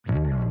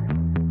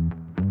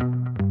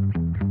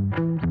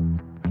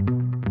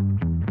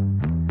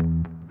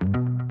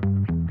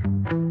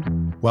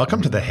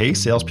Welcome to the Hey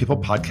Salespeople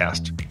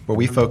podcast, where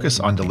we focus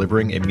on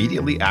delivering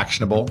immediately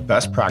actionable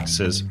best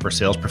practices for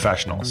sales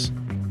professionals.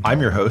 I'm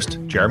your host,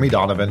 Jeremy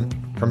Donovan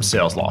from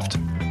SalesLoft.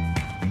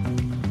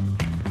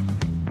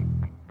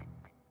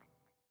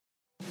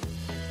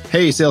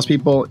 Hey,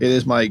 salespeople. It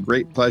is my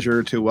great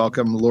pleasure to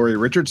welcome Lori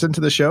Richardson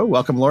to the show.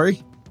 Welcome,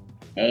 Lori.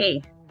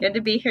 Hey, good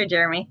to be here,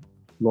 Jeremy.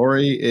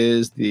 Lori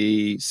is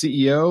the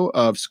CEO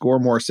of Score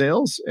More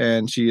Sales,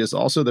 and she is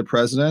also the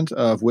president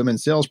of Women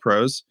Sales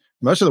Pros.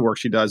 Most of the work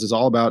she does is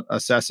all about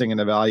assessing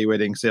and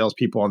evaluating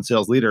salespeople and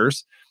sales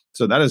leaders.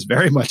 So that is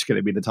very much going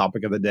to be the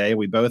topic of the day.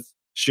 We both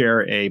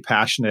share a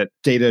passionate,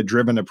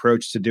 data-driven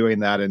approach to doing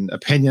that and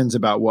opinions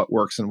about what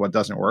works and what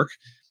doesn't work.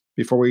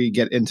 Before we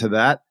get into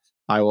that,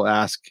 I will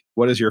ask,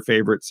 what is your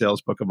favorite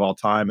sales book of all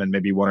time and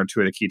maybe one or two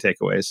of the key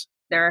takeaways?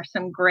 There are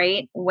some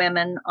great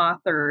women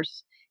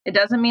authors. It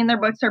doesn't mean their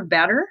books are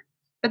better,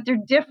 but they're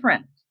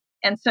different.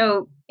 And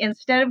so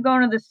instead of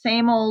going to the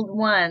same old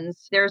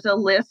ones, there's a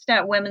list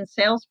at Women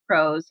Sales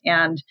Pros,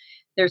 and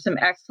there's some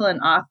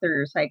excellent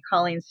authors like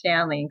Colleen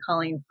Stanley and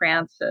Colleen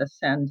Francis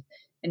and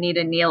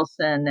Anita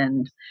Nielsen.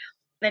 And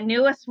the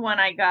newest one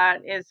I got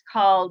is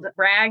called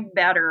Brag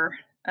Better,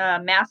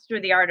 Master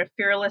the Art of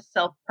Fearless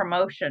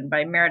Self-Promotion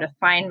by Meredith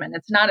Fineman.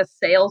 It's not a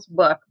sales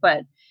book,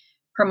 but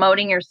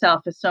promoting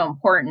yourself is so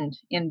important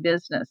in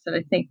business. And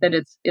I think that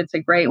it's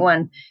a great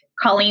one.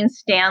 Colleen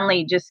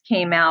Stanley just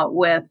came out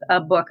with a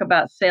book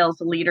about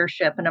sales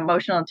leadership and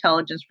emotional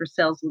intelligence for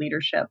sales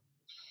leadership.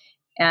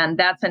 And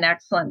that's an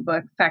excellent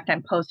book. In fact,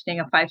 I'm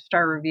posting a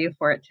 5-star review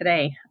for it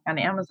today on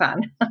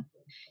Amazon.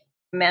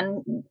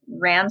 Men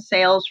ran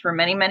sales for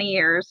many, many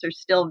years. There's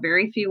still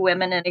very few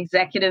women in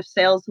executive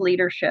sales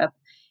leadership.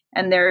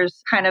 And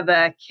there's kind of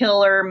a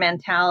killer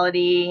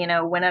mentality,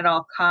 win at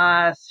all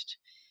cost,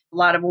 a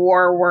lot of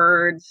war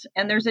words.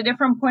 And there's a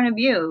different point of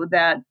view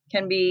that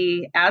can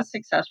be as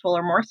successful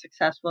or more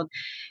successful.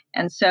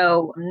 And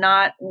so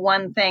not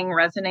one thing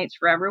resonates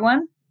for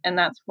everyone. And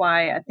that's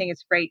why I think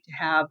it's great to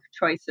have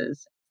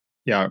choices.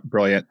 Yeah,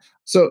 brilliant.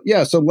 So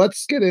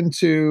let's get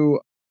into,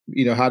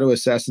 how to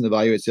assess and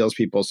evaluate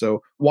salespeople.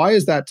 So why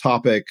is that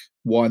topic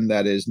one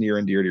that is near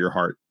and dear to your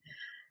heart?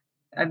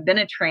 I've been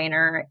a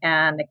trainer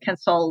and a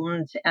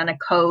consultant and a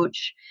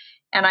coach.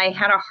 And I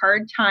had a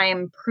hard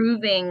time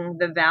proving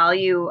the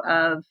value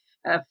of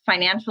a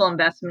financial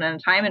investment and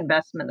a time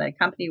investment that a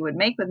company would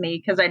make with me,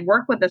 because I'd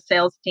work with a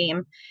sales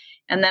team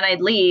and then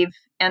I'd leave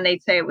and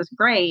they'd say it was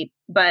great,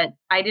 but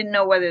I didn't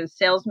know whether the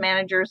sales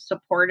managers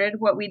supported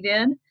what we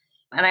did.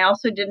 And I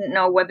also didn't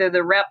know whether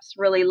the reps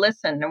really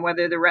listened and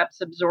whether the reps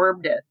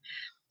absorbed it.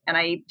 And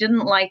I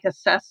didn't like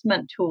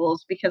assessment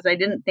tools because I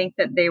didn't think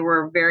that they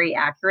were very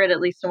accurate,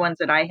 at least the ones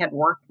that I had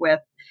worked with.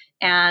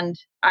 And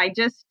I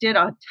just did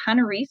a ton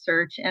of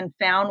research and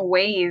found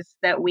ways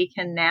that we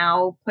can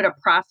now put a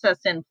process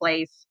in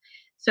place.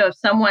 So if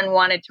someone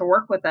wanted to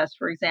work with us,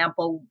 for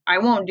example, I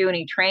won't do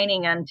any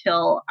training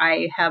until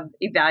I have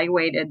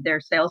evaluated their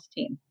sales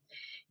team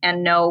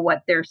and know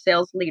what their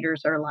sales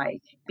leaders are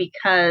like,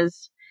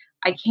 because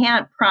I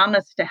can't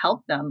promise to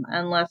help them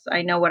unless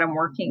I know what I'm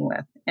working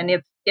with. And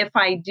if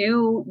I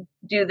do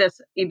this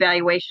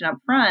evaluation up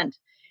front,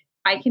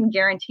 I can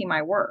guarantee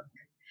my work.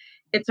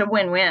 It's a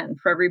win-win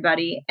for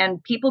everybody.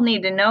 And people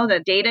need to know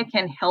that data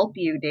can help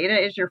you.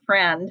 Data is your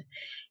friend.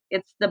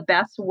 It's the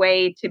best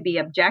way to be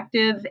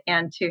objective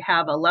and to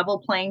have a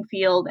level playing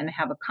field and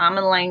have a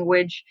common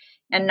language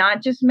and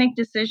not just make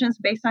decisions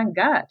based on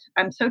gut.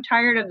 I'm so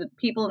tired of the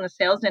people in the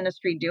sales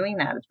industry doing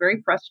that. It's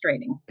very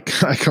frustrating.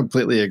 I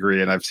completely agree.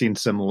 And I've seen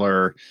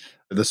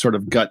the sort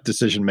of gut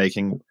decision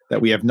making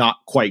that we have not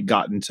quite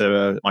gotten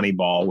to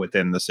Moneyball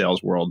within the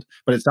sales world.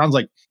 But it sounds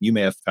like you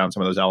may have found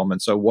some of those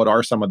elements. So what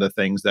are some of the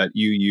things that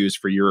you use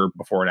for your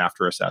before and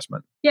after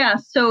assessment? Yeah,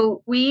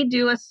 so we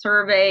do a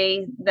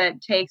survey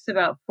that takes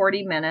about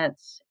 40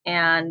 minutes,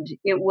 and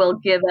it will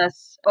give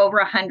us over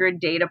 100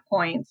 data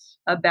points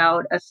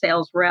about a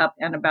sales rep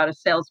and about a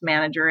sales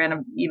manager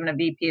and even a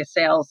VP of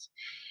sales,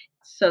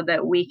 so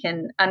that we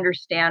can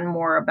understand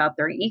more about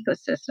their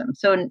ecosystem.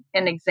 So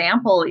an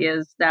example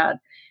is that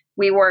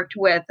we worked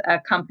with a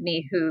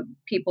company who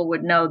people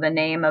would know the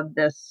name of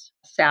this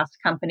SaaS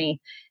company.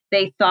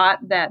 They thought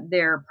that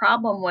their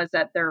problem was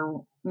that their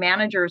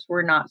managers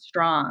were not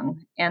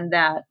strong and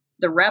that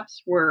the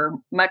reps were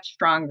much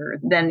stronger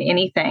than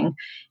anything.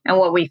 And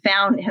what we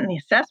found in the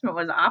assessment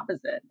was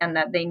opposite, and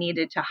that they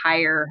needed to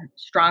hire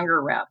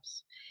stronger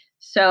reps.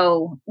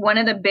 So one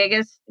of the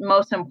biggest,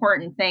 most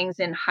important things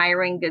in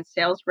hiring good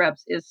sales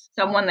reps is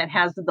someone that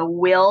has the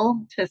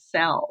will to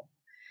sell.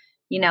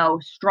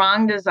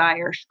 Strong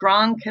desire,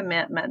 strong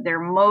commitment. They're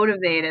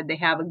motivated. They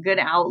have a good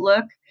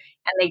outlook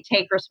and they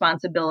take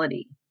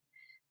responsibility.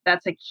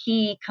 That's a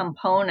key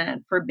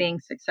component for being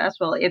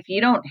successful. If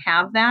you don't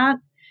have that,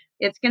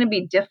 it's going to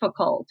be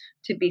difficult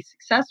to be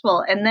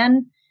successful. And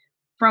then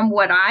from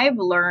what I've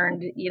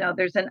learned,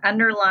 there's an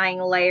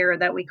underlying layer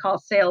that we call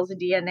sales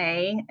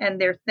DNA. And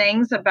there are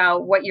things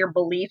about what your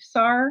beliefs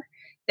are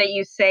that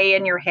you say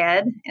in your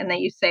head and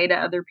that you say to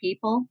other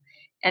people.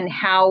 and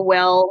how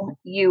well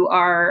you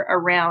are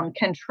around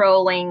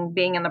controlling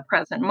being in the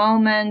present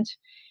moment,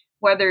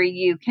 whether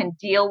you can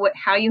deal with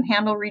how you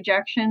handle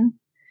rejection,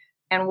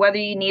 and whether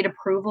you need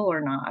approval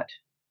or not.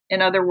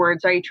 In other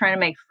words, are you trying to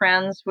make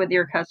friends with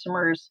your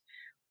customers,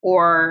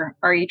 or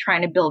are you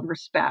trying to build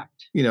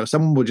respect?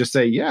 Someone will just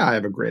say, yeah, I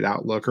have a great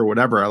outlook or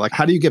whatever. Like,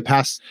 how do you get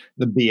past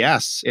the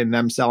BS in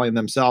them selling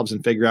themselves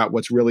and figure out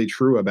what's really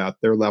true about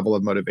their level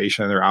of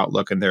motivation, their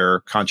outlook, and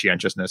their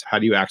conscientiousness? How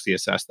do you actually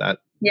assess that?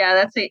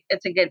 Yeah,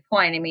 it's a good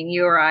point. I mean,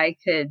 you or I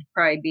could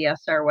probably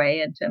BS our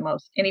way into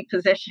most any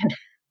position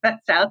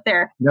that's out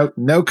there.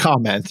 No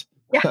comment.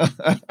 Yeah.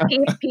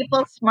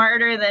 People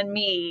smarter than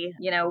me,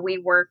 we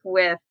work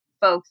with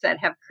folks that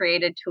have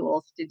created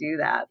tools to do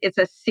that. It's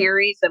a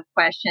series of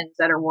questions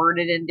that are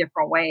worded in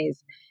different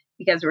ways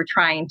because we're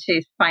trying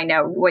to find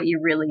out what you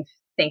really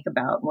think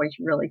about, what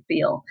you really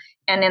feel.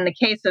 And in the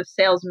case of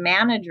sales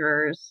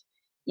managers,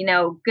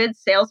 good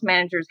sales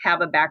managers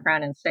have a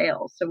background in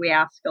sales. So we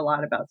ask a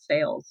lot about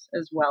sales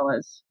as well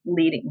as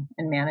leading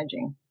and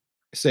managing.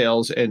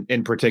 Sales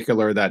in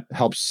particular that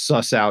helps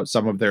suss out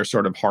some of their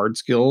sort of hard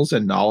skills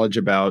and knowledge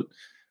about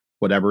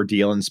whatever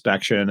deal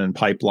inspection and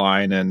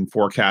pipeline and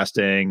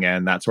forecasting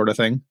and that sort of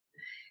thing?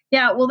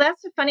 Yeah, well,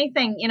 that's the funny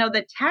thing.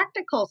 The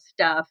tactical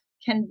stuff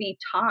can be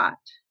taught.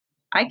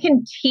 I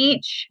can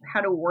teach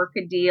how to work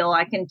a deal.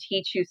 I can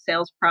teach you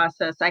sales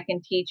process. I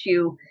can teach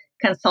you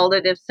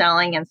consultative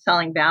selling and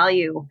selling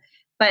value.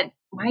 But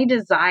my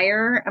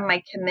desire and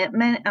my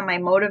commitment and my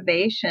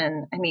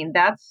motivation, I mean,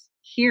 that's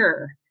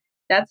here.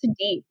 That's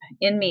deep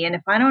in me. And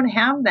if I don't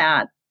have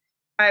that,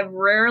 I've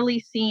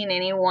rarely seen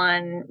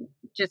anyone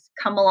just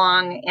come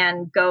along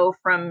and go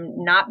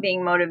from not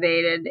being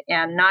motivated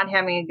and not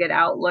having a good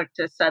outlook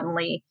to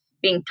suddenly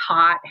being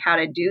taught how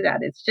to do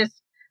that.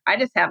 I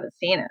just haven't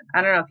seen it.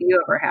 I don't know if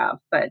you ever have,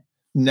 but.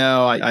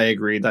 No, I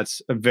agree.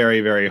 That's a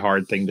very, very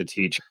hard thing to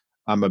teach.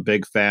 I'm a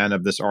big fan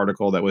of this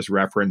article that was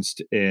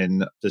referenced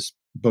in this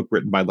book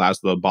written by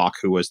Laszlo Bock,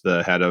 who was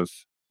the head of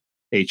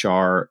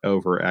HR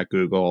over at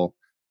Google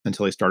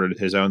until he started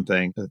his own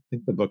thing. I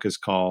think the book is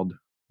called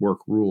Work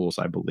Rules,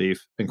 I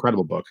believe.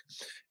 Incredible book.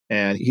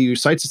 And he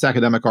cites this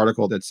academic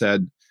article that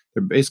said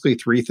there are basically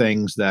three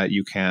things that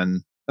you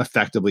can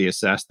effectively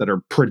assess that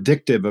are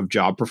predictive of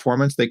job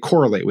performance. They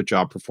correlate with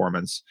job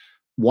performance.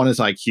 One is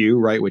IQ,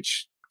 right,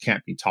 which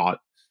can't be taught.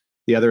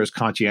 The other is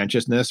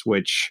conscientiousness,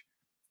 which,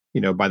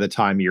 by the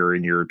time you're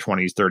in your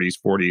 20s, 30s,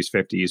 40s,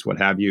 50s, what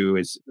have you,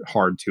 is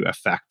hard to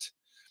affect.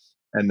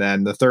 And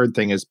then the third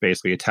thing is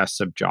basically a test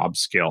of job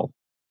skill.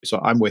 So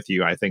I'm with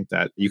you. I think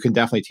that you can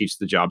definitely teach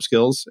the job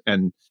skills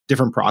and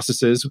different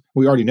processes.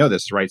 We already know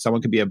this, right?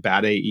 Someone could be a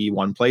bad AE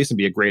one place and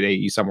be a great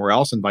AE somewhere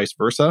else and vice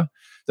versa.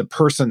 The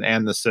person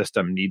and the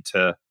system need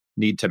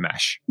to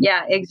mesh.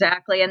 Yeah,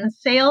 exactly. And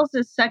sales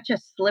is such a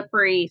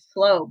slippery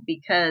slope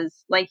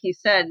because, like you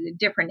said,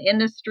 different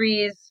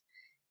industries,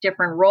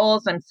 different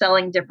roles, I'm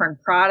selling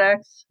different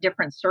products,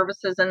 different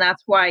services. And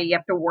that's why you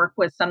have to work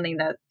with something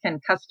that can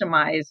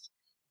customize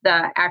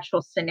the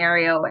actual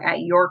scenario at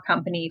your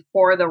company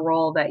for the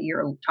role that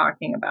you're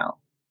talking about.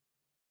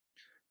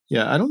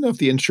 Yeah, I don't know if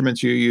the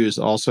instruments you use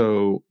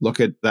also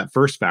look at that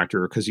first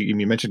factor, because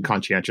you mentioned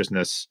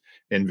conscientiousness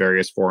in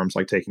various forms,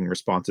 like taking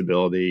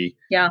responsibility,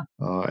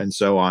 and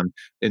so on.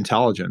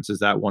 Intelligence, is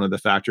that one of the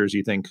factors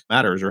you think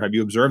matters, or have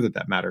you observed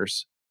that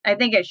matters? I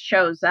think it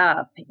shows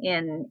up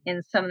in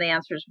some of the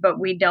answers, but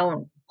we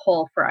don't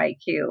pull for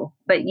IQ.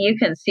 But you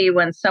can see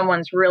when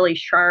someone's really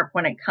sharp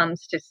when it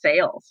comes to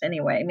sales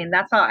anyway. I mean,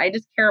 that's all. I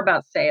just care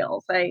about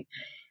sales.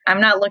 I'm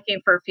not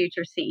looking for a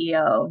future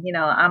CEO.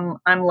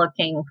 I'm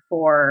looking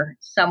for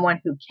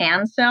someone who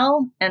can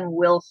sell and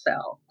will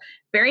sell.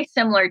 Very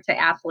similar to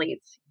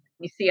athletes.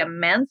 You see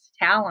immense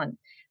talent,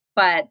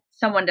 but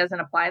someone doesn't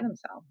apply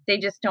themselves. They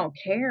just don't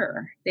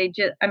care.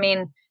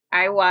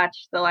 I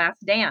watched The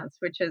Last Dance,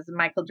 which is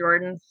Michael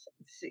Jordan's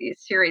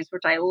series,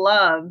 which I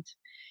loved,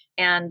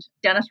 and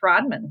Dennis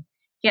Rodman.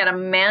 He had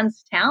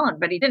immense talent,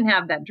 but he didn't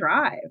have that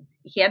drive.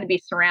 He had to be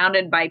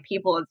surrounded by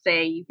people that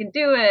say, you can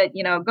do it,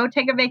 go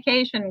take a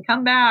vacation,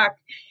 come back,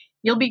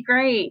 you'll be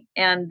great.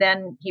 And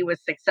then he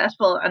was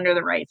successful under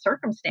the right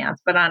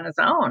circumstance, but on his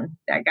own,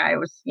 that guy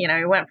was, he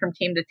went from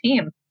team to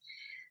team.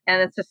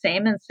 And it's the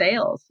same in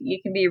sales.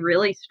 You can be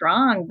really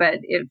strong, but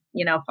if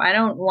I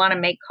don't want to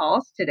make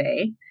calls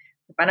today,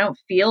 if I don't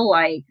feel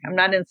like I'm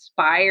not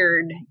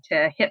inspired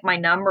to hit my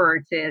number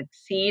or to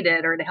exceed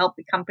it or to help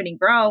the company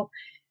grow,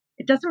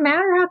 it doesn't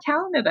matter how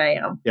talented I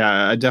am.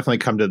 Yeah, I definitely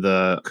come to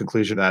the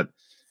conclusion that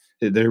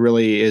there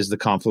really is the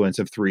confluence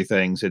of three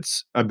things.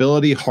 It's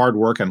ability, hard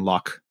work, and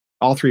luck.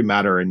 All three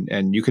matter,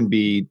 and you can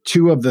be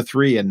two of the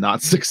three and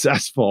not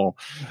successful.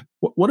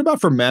 What about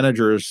for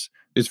managers?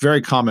 It's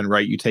very common,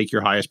 right? You take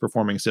your highest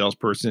performing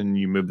salesperson,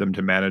 you move them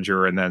to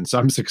manager, and then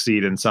some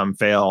succeed and some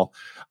fail.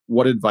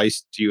 What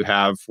advice do you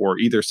have for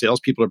either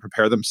salespeople to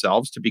prepare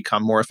themselves to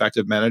become more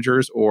effective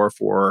managers, or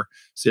for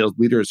sales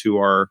leaders who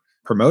are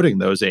promoting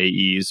those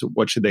AEs?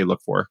 What should they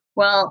look for?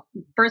 Well,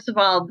 first of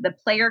all, the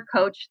player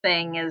coach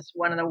thing is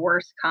one of the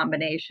worst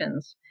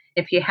combinations.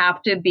 If you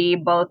have to be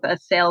both a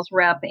sales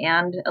rep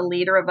and a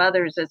leader of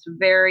others, it's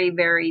very,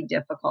 very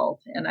difficult.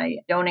 And I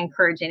don't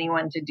encourage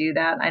anyone to do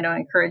that. I don't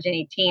encourage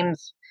any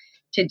teams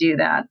to do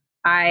that.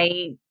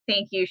 I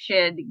think you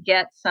should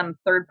get some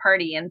third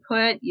party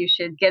input. You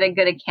should get a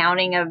good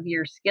accounting of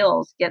your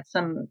skills, get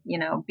some,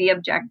 be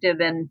objective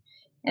and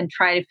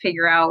try to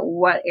figure out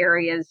what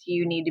areas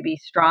you need to be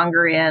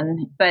stronger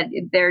in. But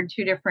they're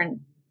two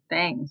different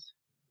things.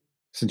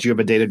 Since you have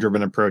a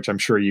data-driven approach, I'm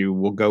sure you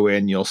will go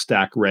in, you'll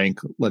stack rank,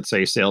 let's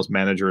say, sales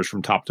managers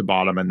from top to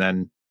bottom, and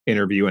then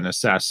interview and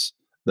assess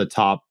the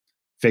top,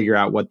 figure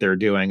out what they're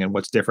doing and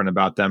what's different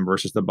about them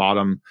versus the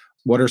bottom.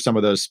 What are some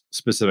of those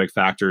specific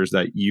factors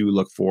that you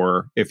look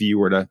for if you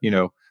were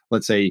to,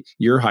 let's say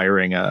you're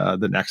hiring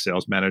the next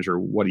sales manager?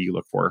 What do you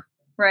look for?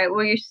 Right.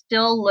 Well, you're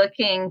still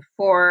looking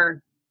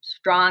for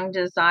strong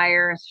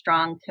desire,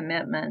 strong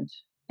commitment,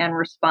 and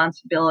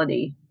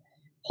responsibility.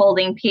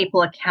 Holding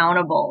people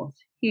accountable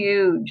is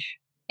huge,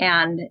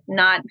 and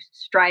not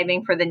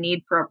striving for the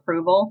need for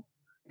approval.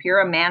 If you're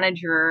a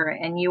manager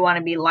and you want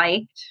to be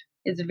liked,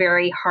 it's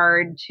very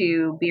hard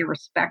to be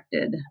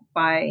respected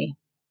by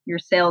your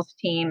sales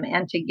team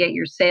and to get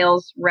your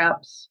sales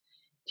reps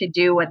to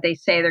do what they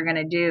say they're going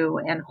to do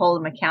and hold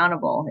them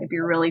accountable if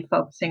you're really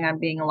focusing on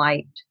being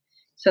liked.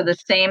 So the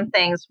same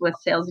things with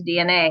sales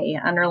DNA,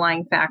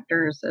 underlying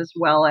factors, as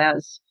well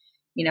as,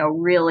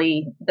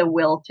 really the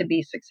will to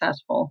be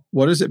successful.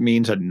 What does it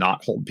mean to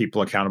not hold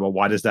people accountable?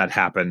 Why does that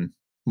happen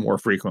more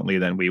frequently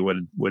than we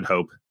would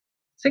hope?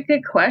 It's a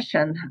good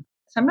question.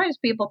 Sometimes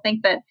people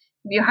think that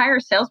if you hire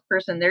a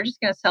salesperson, they're just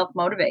going to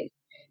self-motivate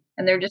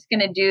and they're just going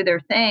to do their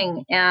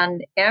thing.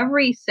 And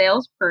every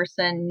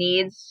salesperson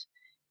needs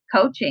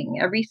coaching.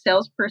 Every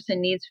salesperson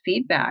needs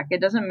feedback.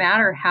 It doesn't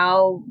matter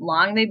how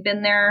long they've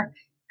been there,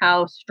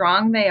 how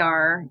strong they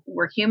are.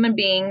 We're human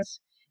beings.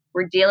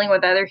 We're dealing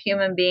with other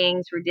human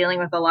beings. We're dealing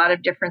with a lot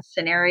of different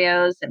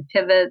scenarios and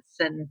pivots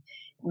and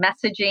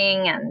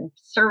messaging and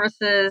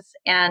services.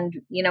 And,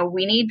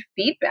 we need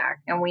feedback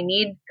and we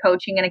need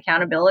coaching and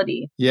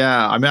accountability.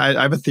 Yeah. I mean, I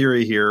have a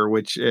theory here,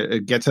 which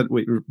it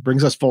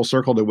brings us full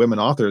circle to women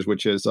authors,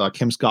 which is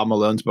Kim Scott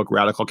Malone's book,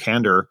 Radical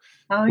Candor,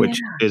 which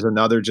is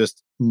another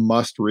just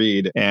must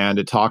read. And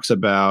it talks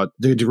about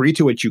the degree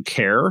to which you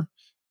care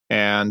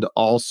and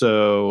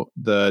also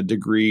the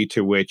degree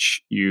to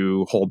which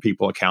you hold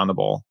people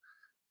accountable.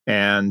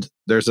 And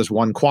there's this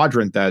one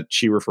quadrant that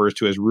she refers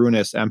to as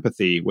ruinous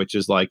empathy, which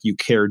is like you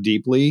care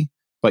deeply,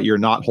 but you're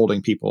not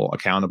holding people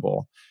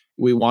accountable.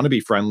 We want to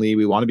be friendly.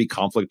 We want to be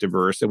conflict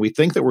averse. And we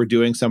think that we're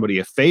doing somebody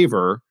a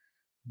favor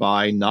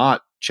by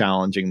not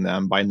challenging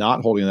them, by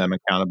not holding them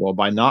accountable,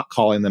 by not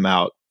calling them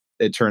out.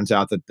 It turns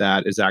out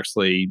that is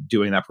actually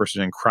doing that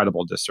person an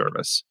incredible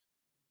disservice.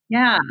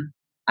 Yeah.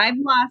 I've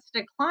lost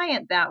a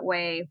client that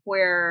way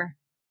where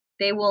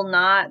the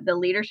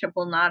leadership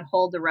will not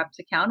hold the reps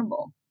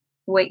accountable.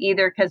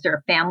 Either because they're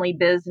a family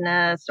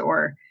business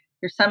or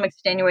there's some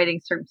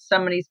extenuating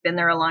somebody's been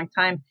there a long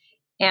time.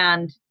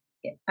 And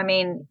I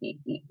mean,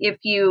 if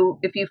you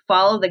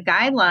follow the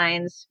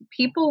guidelines,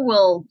 people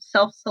will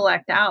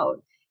self-select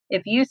out.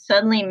 If you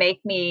suddenly make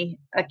me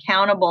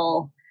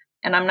accountable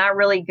and I'm not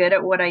really good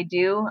at what I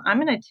do,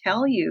 I'm going to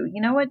tell you, you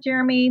know what,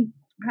 Jeremy,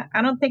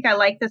 I don't think I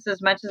like this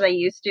as much as I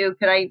used to.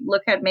 Could I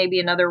look at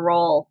maybe another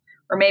role?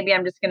 Or maybe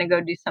I'm just going to go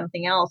do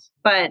something else.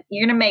 But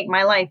you're going to make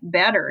my life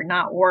better,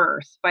 not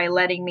worse, by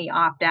letting me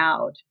opt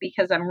out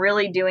because I'm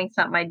really doing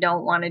something I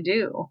don't want to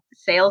do.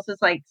 Sales is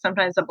like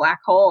sometimes a black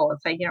hole.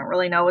 It's like you don't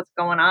really know what's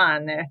going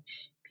on.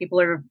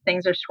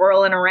 Things are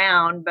swirling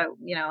around, but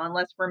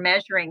unless we're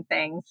measuring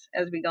things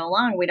as we go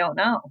along, we don't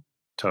know.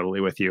 Totally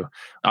with you.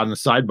 On the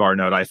sidebar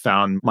note, I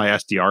found my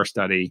SDR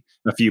study,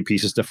 a few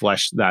pieces to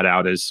flesh that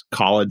out is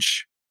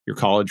your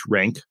college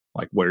rank,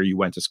 like where you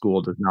went to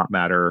school does not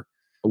matter.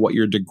 What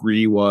your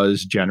degree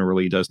was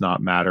generally does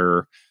not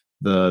matter.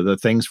 The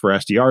things for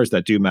SDRs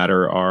that do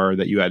matter are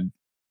that you had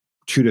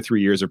 2 to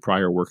 3 years of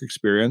prior work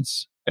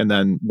experience, and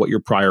then what your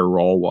prior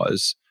role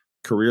was.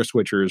 Career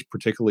switchers,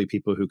 particularly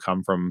people who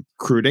come from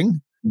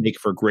recruiting, make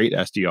for great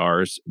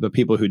SDRs. The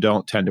people who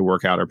don't tend to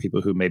work out are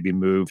people who maybe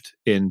moved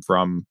in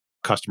from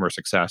customer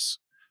success.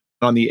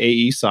 On the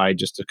AE side,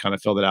 just to kind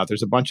of fill that out,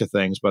 there's a bunch of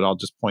things, but I'll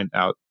just point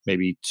out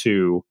maybe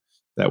 2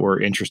 that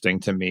were interesting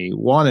to me.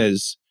 One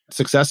is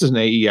success as an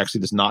AE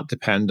actually does not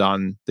depend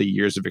on the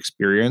years of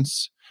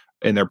experience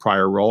in their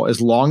prior role,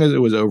 as long as it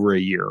was over a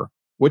year,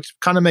 which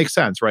kind of makes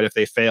sense, right? If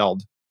they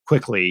failed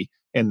quickly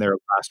in their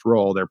last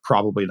role, they're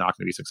probably not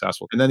going to be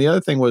successful. And then the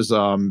other thing was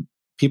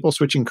people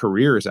switching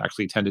careers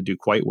actually tend to do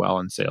quite well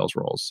in sales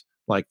roles,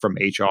 like from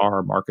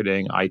HR,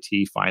 marketing,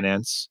 IT,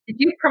 finance. Did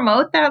you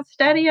promote that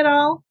study at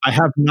all? I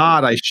have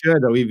not. I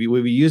should.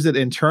 We've used it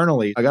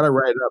internally. I got to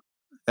write it up.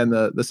 And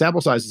the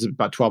sample size is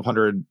about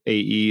 1,200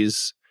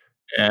 AEs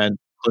and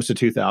close to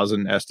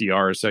 2,000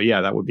 SDRs. So yeah,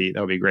 that would be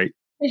great.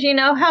 Because you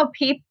know how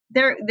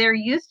there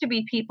used to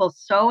be people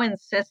so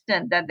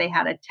insistent that they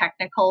had a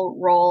technical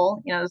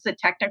role. It was a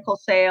technical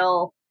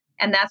sale,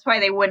 and that's why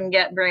they wouldn't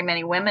get very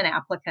many women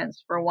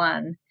applicants for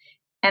one.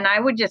 And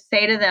I would just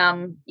say to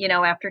them,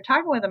 after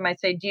talking with them, I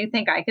say, do you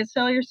think I could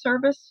sell your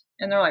service?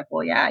 And they're like,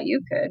 well, yeah, you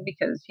could,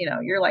 because,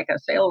 you're like a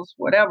sales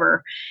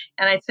whatever.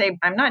 And I'd say,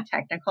 I'm not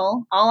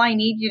technical. All I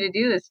need you to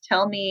do is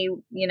tell me,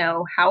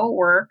 how it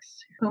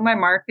works, who my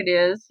market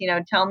is,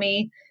 tell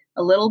me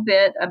a little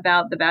bit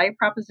about the value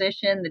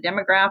proposition, the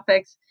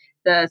demographics,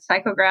 the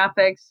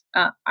psychographics.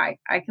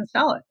 I can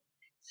sell it.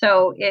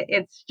 So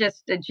it's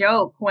just a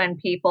joke when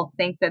people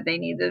think that they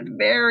need a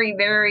very,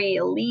 very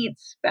elite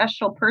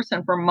special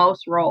person for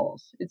most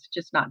roles. It's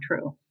just not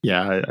true.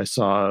 Yeah, I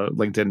saw a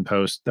LinkedIn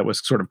post that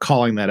was sort of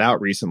calling that out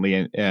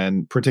recently.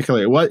 And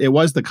particularly, it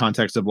was the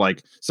context of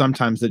like,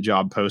 sometimes the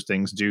job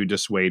postings do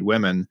dissuade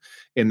women.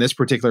 In this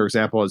particular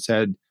example, it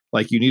said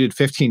like you needed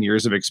 15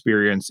 years of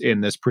experience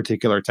in this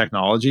particular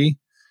technology.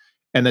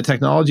 And the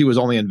technology was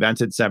only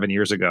invented 7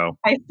 years ago.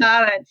 I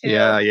saw that too.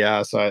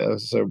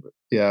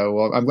 Yeah.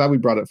 Well, I'm glad we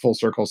brought it full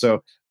circle.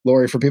 So,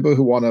 Lori, for people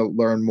who want to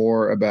learn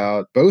more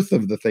about both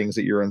of the things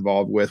that you're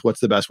involved with, what's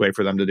the best way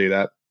for them to do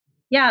that?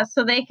 Yeah,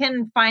 so they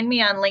can find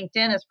me on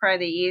LinkedIn is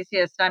probably the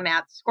easiest. I'm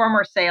at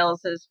ScoreMore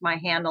Sales is my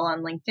handle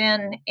on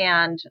LinkedIn.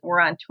 And we're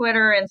on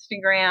Twitter,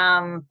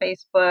 Instagram,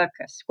 Facebook,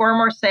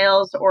 ScoreMore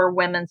Sales or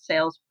Women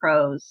Sales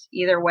Pros.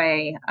 Either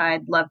way,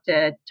 I'd love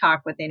to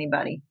talk with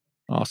anybody.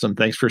 Awesome.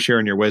 Thanks for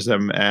sharing your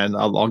wisdom. And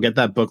I'll get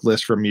that book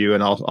list from you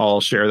and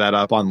I'll share that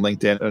up on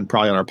LinkedIn and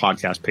probably on our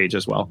podcast page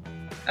as well.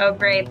 Oh,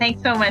 great.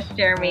 Thanks so much,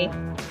 Jeremy.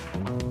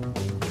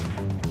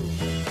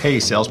 Hey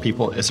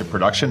Salespeople is a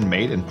production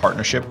made in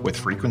partnership with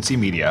Frequency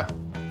Media.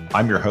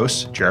 I'm your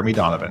host, Jeremy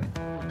Donovan.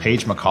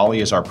 Paige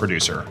McCauley is our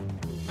producer.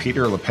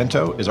 Peter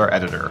Lopinto is our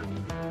editor.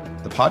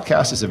 The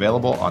podcast is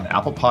available on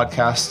Apple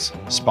Podcasts,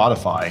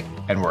 Spotify,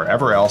 and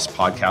wherever else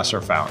podcasts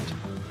are found.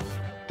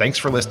 Thanks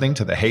for listening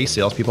to the Hey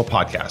Salespeople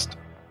podcast.